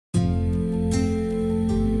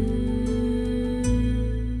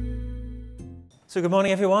So good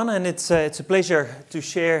morning, everyone, and it's a pleasure to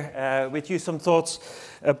share with you some thoughts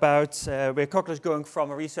about where Cochlear is going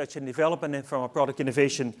from a research and development and from a product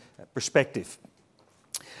innovation perspective.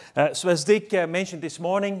 So as Dick mentioned this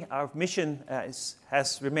morning, our mission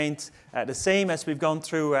has remained the same as we've gone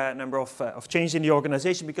through a number of changes in the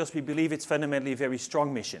organization, because we believe it's fundamentally a very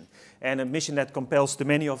strong mission and a mission that compels to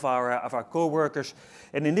many of our co-workers.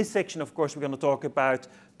 And in this section, of course, we're going to talk about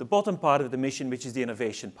the bottom part of the mission, which is the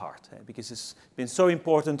innovation part, because it's been so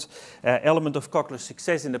important element of Cochlear's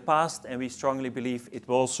success in the past, and we strongly believe it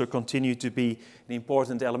will also continue to be an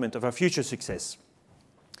important element of our future success.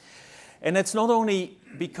 And it's not only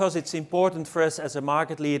because it's important for us as a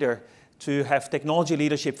market leader to have technology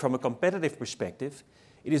leadership from a competitive perspective,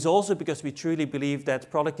 it is also because we truly believe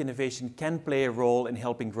that product innovation can play a role in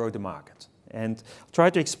helping grow the market. And I'll try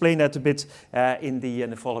to explain that a bit in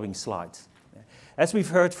the following slides. As we've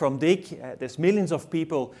heard from Dick, there's millions of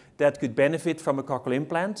people that could benefit from a cochlear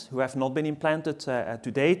implant who have not been implanted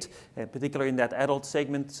to date, particularly in that adult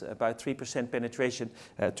segment, about 3% penetration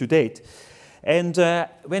to date. And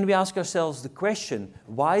when we ask ourselves the question,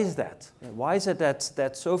 why is that? Why is it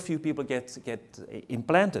that so few people get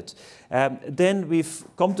implanted? Then we've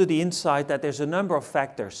come to the insight that there's a number of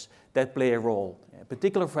factors that play a role,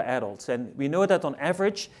 particularly for adults. And we know that on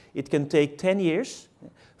average, it can take 10 years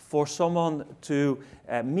for someone to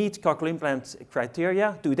meet cochlear implant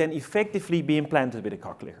criteria to then effectively be implanted with a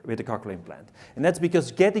cochlear implant. And that's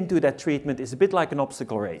because getting to that treatment is a bit like an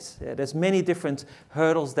obstacle race. There's many different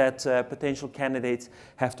hurdles that potential candidates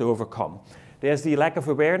have to overcome. There's the lack of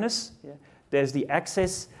awareness, there's the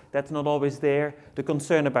access that's not always there, the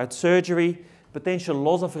concern about surgery, potential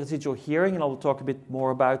loss of residual hearing, and I will talk a bit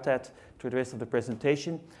more about that through the rest of the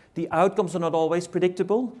presentation. The outcomes are not always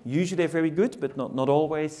predictable. Usually they're very good, but not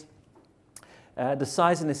always. The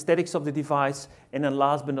size and aesthetics of the device, and then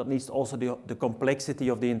last but not least also the complexity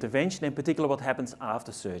of the intervention, in particular what happens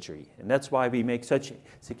after surgery. And that's why we make such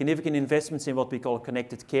significant investments in what we call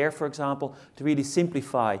connected care, for example, to really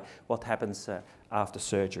simplify what happens after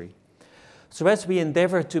surgery. So as we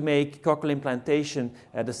endeavor to make cochlear implantation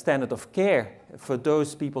the standard of care for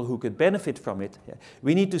those people who could benefit from it,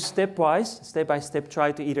 we need to step by step,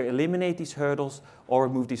 try to either eliminate these hurdles or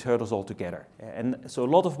remove these hurdles altogether. And so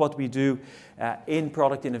a lot of what we do in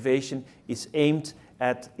product innovation is aimed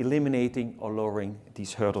at eliminating or lowering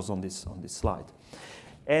these hurdles on this slide.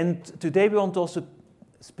 And today we want to also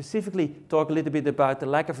specifically talk a little bit about the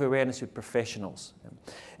lack of awareness with professionals.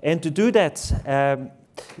 And to do that,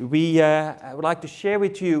 I would like to share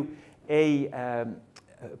with you a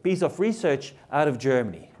piece of research out of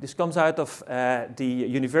Germany. This comes out of the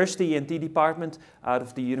University ENT department out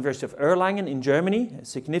of the University of Erlangen in Germany, a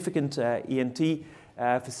significant ENT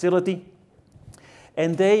facility.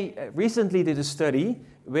 And they recently did a study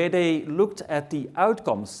where they looked at the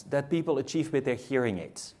outcomes that people achieve with their hearing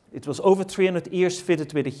aids. It was over 300 ears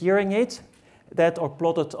fitted with a hearing aid that are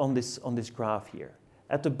plotted on this graph here.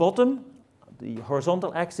 At the bottom, the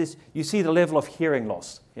horizontal axis, you see the level of hearing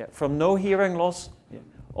loss. From no hearing loss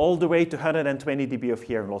all the way to 120 dB of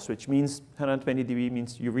hearing loss, which means 120 dB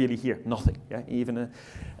means you really hear nothing. Even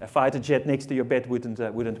a fighter jet next to your bed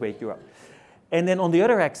wouldn't wake you up. And then on the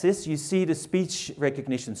other axis, you see the speech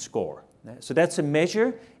recognition score. So that's a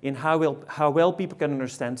measure in how well people can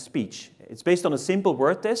understand speech. It's based on a simple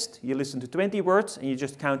word test. You listen to 20 words and you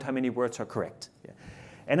just count how many words are correct.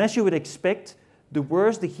 And as you would expect, the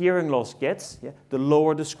worse the hearing loss gets, the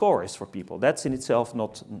lower the score is for people. That's in itself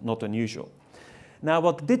not unusual. Now,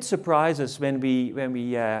 what did surprise us when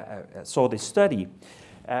we saw this study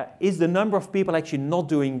is the number of people actually not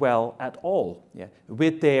doing well at all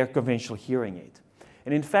with their conventional hearing aid.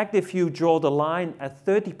 And in fact, if you draw the line at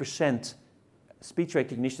 30% speech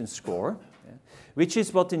recognition score, which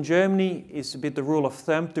is what in Germany is a bit the rule of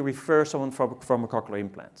thumb to refer someone from a cochlear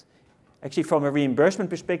implant. Actually, from a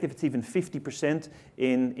reimbursement perspective, it's even 50%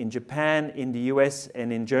 in Japan, in the US,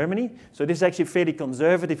 and in Germany. So this is actually a fairly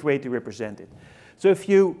conservative way to represent it. So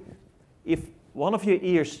if one of your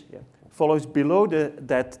ears follows below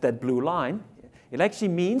that blue line, it actually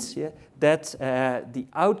means that the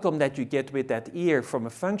outcome that you get with that ear from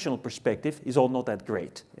a functional perspective is all not that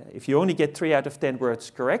great. If you only get 3 out of 10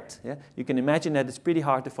 words correct, you can imagine that it's pretty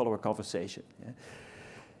hard to follow a conversation.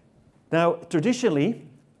 Now, traditionally,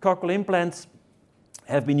 cochlear implants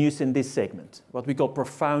have been used in this segment, what we call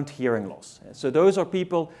profound hearing loss. So those are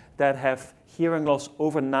people that have hearing loss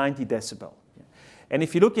over 90 decibel. And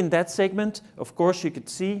if you look in that segment, of course, you could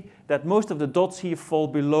see that most of the dots here fall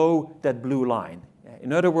below that blue line.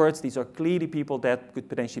 In other words, these are clearly people that could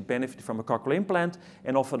potentially benefit from a cochlear implant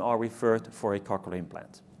and often are referred for a cochlear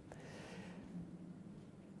implant.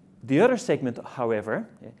 The other segment, however,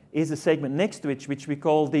 is a segment next to it, which we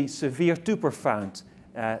call the severe to profound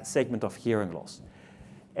segment of hearing loss.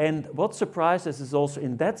 And what surprised us is also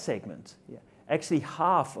in that segment, actually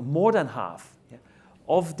more than half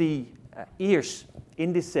of the ears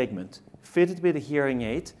in this segment fitted with a hearing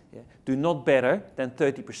aid do not better than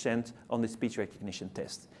 30% on the speech recognition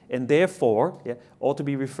test, and therefore ought to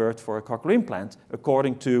be referred for a cochlear implant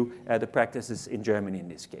according to the practices in Germany in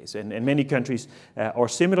this case. And many countries are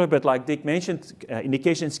similar, but like Dick mentioned,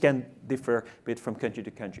 indications can differ a bit from country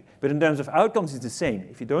to country. But in terms of outcomes, it's the same.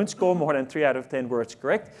 If you don't score more than 3 out of 10 words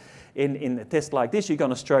correct in a test like this, you're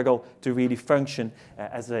going to struggle to really function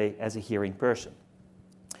as a hearing person.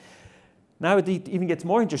 Now it even gets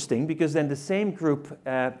more interesting, because then the same group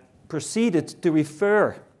proceeded to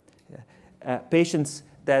refer patients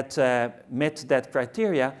that met that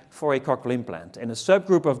criteria for a cochlear implant. And a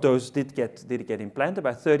subgroup of those did get implanted,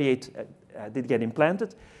 about 38 did get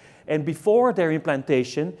implanted. And before their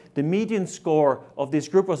implantation, the median score of this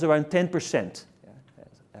group was around 10%.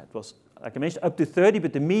 It was, like I mentioned, up to 30,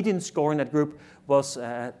 but the median score in that group was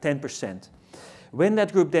 10%. When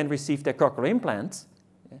that group then received their cochlear implant,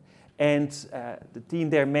 and the team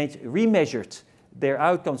there remeasured their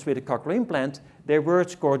outcomes with a cochlear implant, their word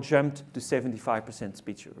score jumped to 75%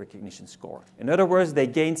 speech recognition score. In other words, they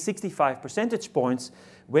gained 65 percentage points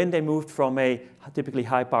when they moved from a typically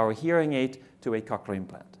high-power hearing aid to a cochlear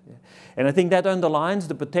implant. And I think that underlines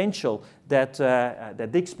the potential that,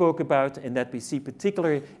 that Dick spoke about, and that we see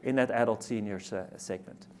particularly in that adult seniors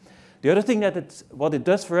segment. The other thing that what it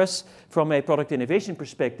does for us from a product innovation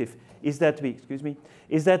perspective is that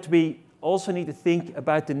we also need to think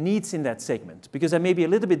about the needs in that segment, because they may be a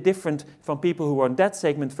little bit different from people who are in that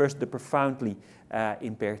segment versus the profoundly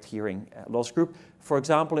impaired hearing loss group. For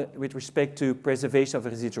example, with respect to preservation of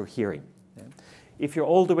residual hearing. If you're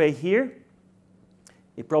all the way here,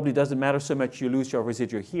 it probably doesn't matter so much you lose your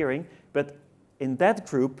residual hearing, but in that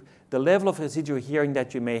group, the level of residual hearing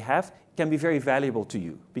that you may have can be very valuable to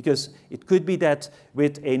you, because it could be that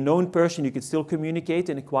with a known person you can still communicate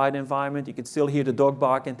in a quiet environment, you can still hear the dog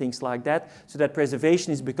bark and things like that, so that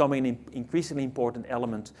preservation is becoming an increasingly important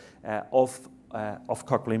element of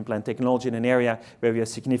cochlear implant technology in an area where we have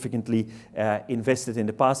significantly invested in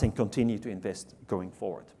the past and continue to invest going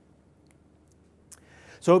forward.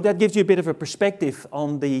 So that gives you a bit of a perspective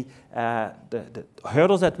on the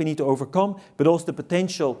hurdles that we need to overcome, but also the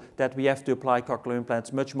potential that we have to apply cochlear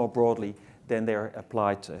implants much more broadly than they're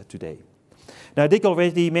applied today. Now, Dick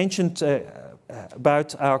already mentioned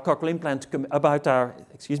about our cochlear implant, about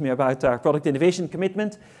our product innovation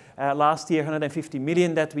commitment. Last year, 150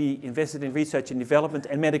 million that we invested in research and development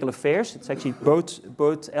and medical affairs. It's actually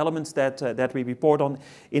both elements that we report on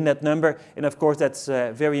in that number. And of course, that's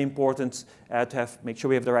very important to make sure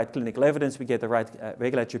we have the right clinical evidence, we get the right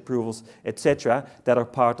regulatory approvals, etc., that are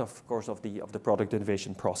part, of course, of the product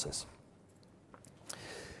innovation process.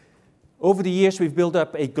 Over the years, we've built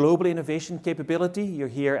up a global innovation capability. You're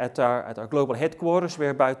here at our global headquarters,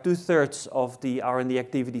 where about 2/3 of the R&D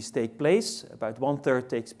activities take place. About 1/3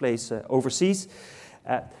 takes place overseas.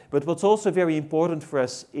 But what's also very important for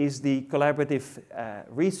us is the collaborative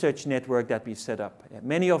research network that we've set up.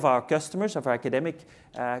 Many of our customers, of our academic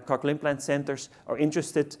cochlear implant centers, are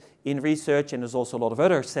interested in research, and there's also a lot of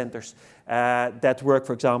other centers that work,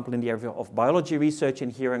 for example, in the area of biology research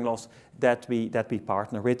and hearing loss that we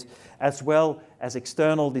partner with, as well as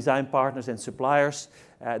external design partners and suppliers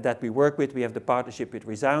that we work with. We have the partnership with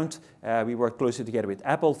Resound. We work closely together with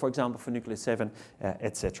Apple, for example, for Nucleus 7,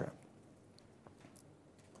 etc.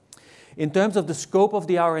 In terms of the scope of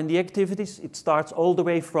the R&D activities, it starts all the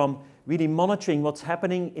way from really monitoring what's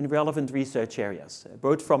happening in relevant research areas,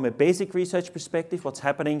 both from a basic research perspective, what's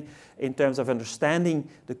happening in terms of understanding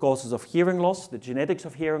the causes of hearing loss, the genetics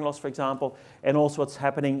of hearing loss, for example, and also what's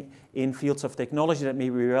happening in fields of technology that may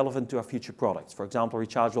be relevant to our future products, for example,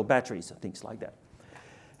 rechargeable batteries and things like that.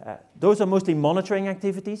 Those are mostly monitoring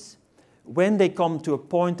activities. When they come to a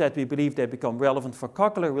point that we believe they become relevant for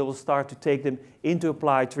Cochlear, we will start to take them into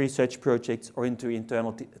applied research projects or into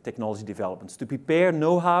internal technology developments to prepare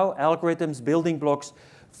know-how, algorithms, building blocks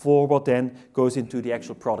for what then goes into the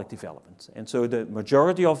actual product development. And so the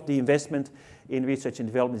majority of the investment in research and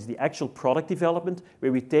development is the actual product development,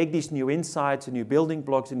 where we take these new insights and new building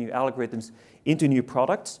blocks and new algorithms into new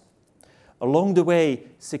products. Along the way,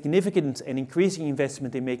 significant and increasing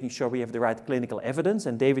investment in making sure we have the right clinical evidence,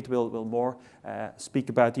 and David will more speak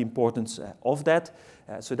about the importance of that,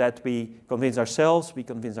 so that we convince ourselves, we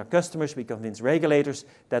convince our customers, we convince regulators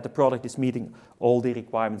that the product is meeting all the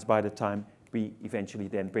requirements by the time we eventually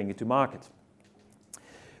then bring it to market.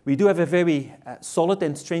 We do have a very solid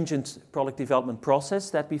and stringent product development process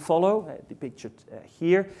that we follow, depicted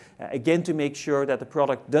here, again to make sure that the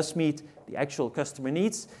product does meet the actual customer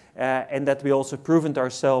needs, and that we also proven to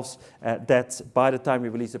ourselves that by the time we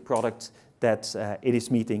release the product that it is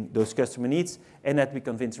meeting those customer needs, and that we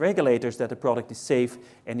convince regulators that the product is safe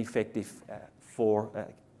and effective for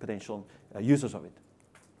potential users of it.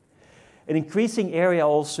 An increasing area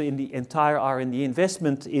also in the entire R&D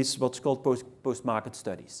investment is what's called post-market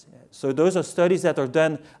studies. So those are studies that are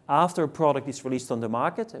done after a product is released on the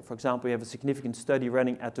market. For example, we have a significant study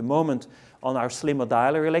running at the moment on our slimmer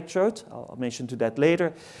dialer electrode. I'll mention to that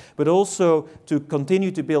later. But also to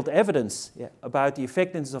continue to build evidence about the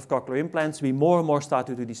effectiveness of cochlear implants, we more and more start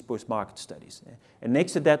to do these post-market studies. And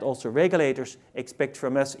next to that, also regulators expect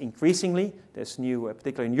from us increasingly, there's new,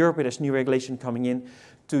 particularly in Europe, there's new regulation coming in,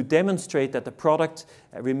 to demonstrate that the product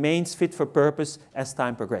remains fit for purpose as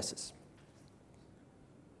time progresses.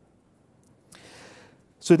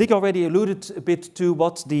 So Dick already alluded a bit to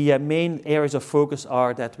what the main areas of focus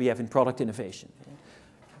are that we have in product innovation.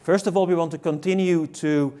 First of all, we want to continue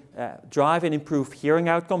to drive and improve hearing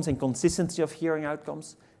outcomes and consistency of hearing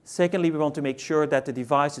outcomes. Secondly, we want to make sure that the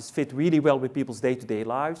devices fit really well with people's day-to-day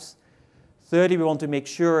lives. Thirdly, we want to make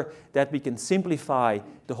sure that we can simplify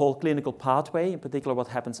the whole clinical pathway, in particular what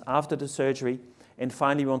happens after the surgery. And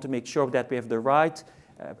finally, we want to make sure that we have the right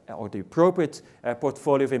or the appropriate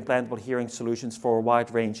portfolio of implantable hearing solutions for a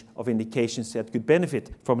wide range of indications that could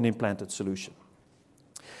benefit from an implanted solution.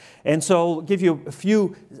 And so I'll give you a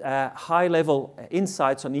few high-level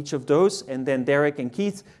insights on each of those, and then Derek and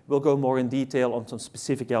Keith will go more in detail on some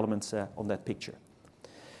specific elements on that picture.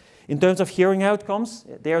 In terms of hearing outcomes,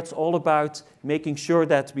 there it's all about making sure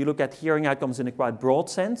that we look at hearing outcomes in a quite broad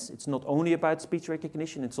sense. It's not only about speech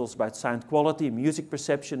recognition, it's also about sound quality, music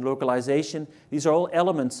perception, localization. These are all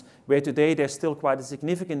elements where today there's still quite a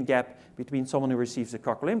significant gap between someone who receives a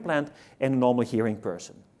cochlear implant and a normal hearing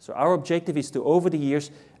person. So our objective is to, over the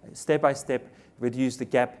years, step by step, reduce the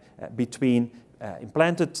gap between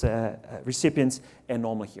implanted recipients and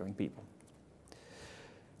normal hearing people.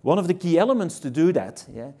 One of the key elements to do that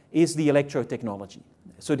is the electrode technology.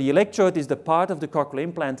 So the electrode is the part of the cochlear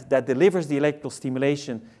implant that delivers the electrical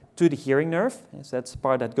stimulation to the hearing nerve. So that's the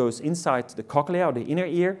part that goes inside the cochlea, or the inner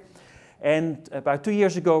ear. And about 2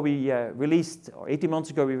 years ago, we released, or 18 months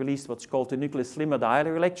ago, we released what's called the nucleus slimmer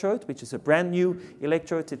dialer electrode, which is a brand new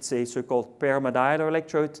electrode. It's a so-called permadialar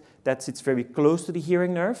electrode that sits very close to the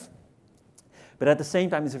hearing nerve. But at the same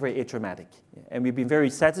time, it's very atraumatic. And we've been very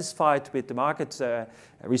satisfied with the market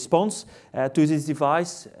response to this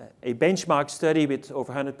device. A benchmark study with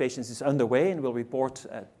over 100 patients is underway, and we'll report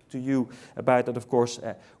to you about that, of course,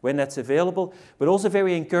 when that's available. But also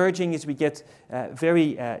very encouraging is we get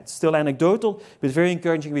still anecdotal, but very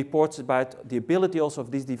encouraging reports about the ability also of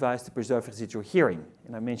this device to preserve residual hearing.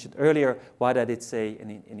 And I mentioned earlier why that is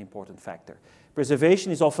an important factor.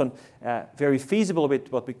 Preservation is often very feasible with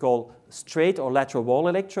what we call straight or lateral wall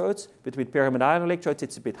electrodes, but with permadialar electrodes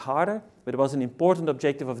it's a bit harder. But it was an important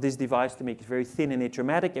objective of this device to make it very thin and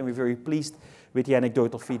atraumatic, and we're very pleased with the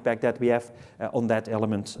anecdotal feedback that we have on that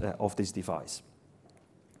element of this device.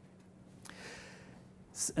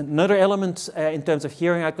 Another element in terms of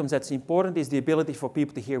hearing outcomes that's important is the ability for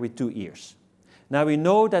people to hear with 2 ears. Now we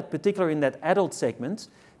know that particularly in that adult segment,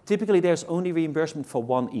 typically there's only reimbursement for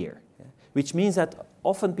 1 ear. Which means that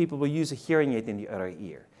often people will use a hearing aid in the other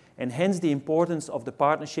ear. And hence the importance of the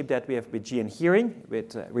partnership that we have with GN Hearing,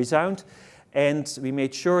 with ReSound. And we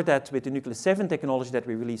made sure that with the Nucleus 7 technology that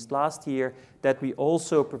we released last year, that we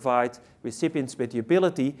also provide recipients with the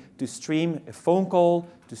ability to stream a phone call,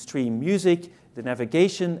 to stream music, the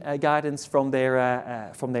navigation guidance from their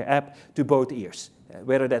app to both ears.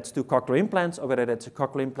 Whether that's to cochlear implants or whether that's a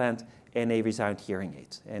cochlear implant and a ReSound hearing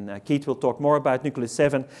aid. And Keith will talk more about Nucleus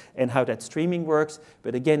 7 and how that streaming works.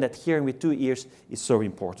 But again, that hearing with 2 ears is so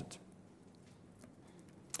important.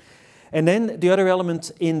 And then the other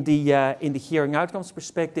element in the hearing outcomes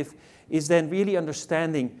perspective is then really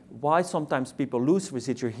understanding why sometimes people lose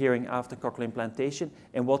residual hearing after cochlear implantation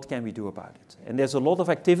and what can we do about it. And there's a lot of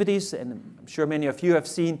activities, and I'm sure many of you have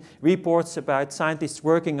seen reports about scientists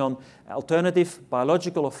working on alternative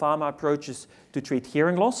biological or pharma approaches to treat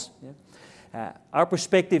hearing loss. Our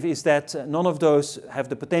perspective is that none of those have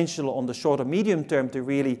the potential on the short or medium term to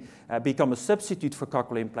really become a substitute for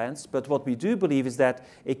cochlear implants. But what we do believe is that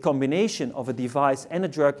a combination of a device and a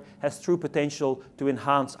drug has true potential to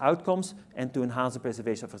enhance outcomes and to enhance the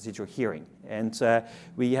preservation of residual hearing. And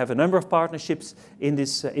we have a number of partnerships in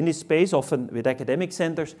this space, often with academic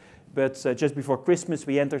centers, but just before Christmas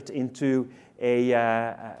we entered into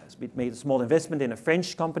we made a small investment in a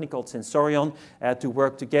French company called Sensorion to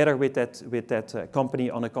work together with that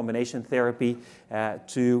company on a combination therapy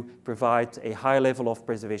to provide a high level of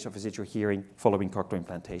preservation of residual hearing following cochlear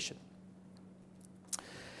implantation.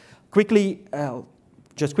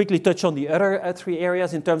 Just quickly touch on the other 3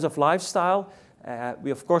 areas in terms of lifestyle.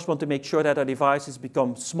 We of course want to make sure that our devices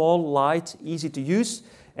become small, light, easy to use,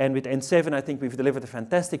 and with N7 I think we've delivered a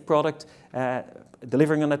fantastic product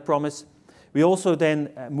delivering on that promise. We also then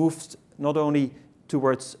moved not only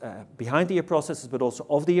towards behind-the-ear processors but also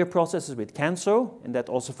off-the-ear processors with Canso, and that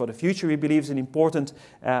also for the future we believe is an important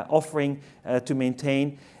offering to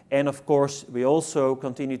maintain. And of course, we also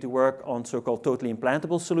continue to work on so-called totally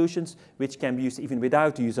implantable solutions, which can be used even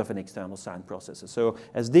without the use of an external sound processor. So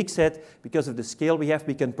as Dick said, because of the scale we have,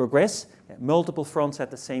 we can progress multiple fronts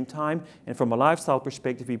at the same time. And from a lifestyle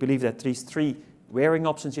perspective, we believe that these 3 wearing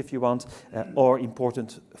options, if you want, are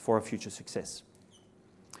important for our future success.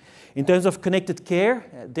 In terms of connected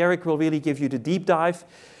care, Derek will really give you the deep dive.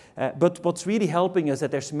 But what's really helping us is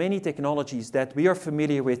that there's many technologies that we are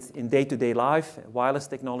familiar with in day-to-day life: wireless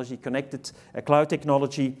technology, connected cloud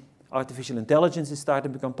technology, artificial intelligence is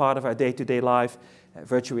starting to become part of our day-to-day life,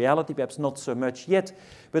 virtual reality perhaps not so much yet.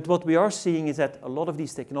 But what we are seeing is that a lot of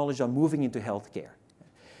these technologies are moving into healthcare.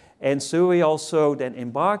 And so we're also then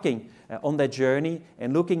embarking on that journey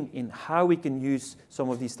and looking in how we can use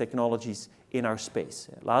some of these technologies in our space.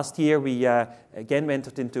 Last year we again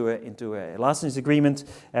entered into a license agreement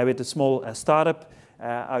with a small startup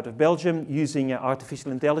out of Belgium using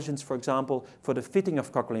artificial intelligence, for example, for the fitting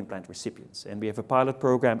of cochlear implant recipients. And we have a pilot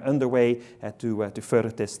program underway to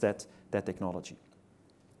further test that technology.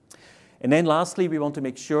 And then lastly, we want to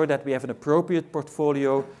make sure that we have an appropriate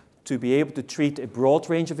portfolio to be able to treat a broad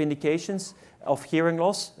range of indications of hearing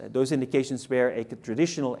loss. Those indications where a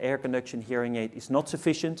traditional air conduction hearing aid is not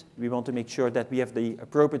sufficient. We want to make sure that we have the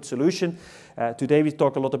appropriate solution. Today we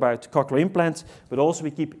talk a lot about cochlear implants, but also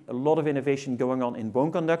we keep a lot of innovation going on in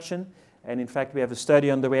bone conduction. And in fact, we have a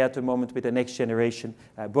study underway at the moment with the next generation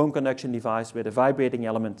bone conduction device where the vibrating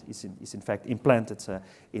element is in fact implanted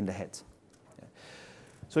in the head.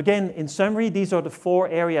 So again, in summary, these are the 4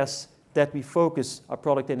 areas that we focus our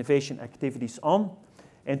product innovation activities on.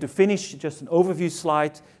 And to finish, just an overview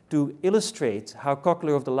slide to illustrate how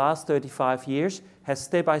Cochlear over the last 35 years has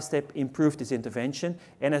step-by-step improved its intervention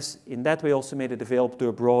and has in that way also made it available to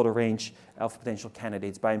a broader range of potential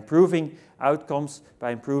candidates by improving outcomes,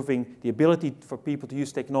 by improving the ability for people to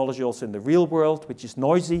use technology also in the real world, which is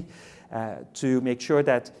noisy, to make sure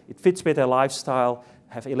that it fits with their lifestyle,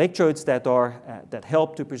 have electrodes that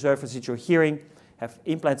help to preserve residual hearing, have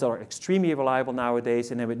implants that are extremely reliable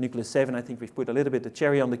nowadays, and then with Nucleus 7, I think we've put a little bit of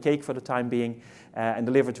cherry on the cake for the time being and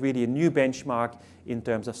delivered really a new benchmark in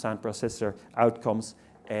terms of sound processor outcomes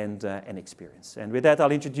and experience. And with that,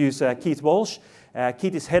 I'll introduce Keith Walsh.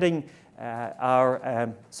 Keith is heading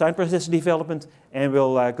our sound processor development and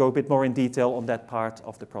will go a bit more in detail on that part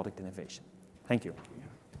of the product innovation. Thank you.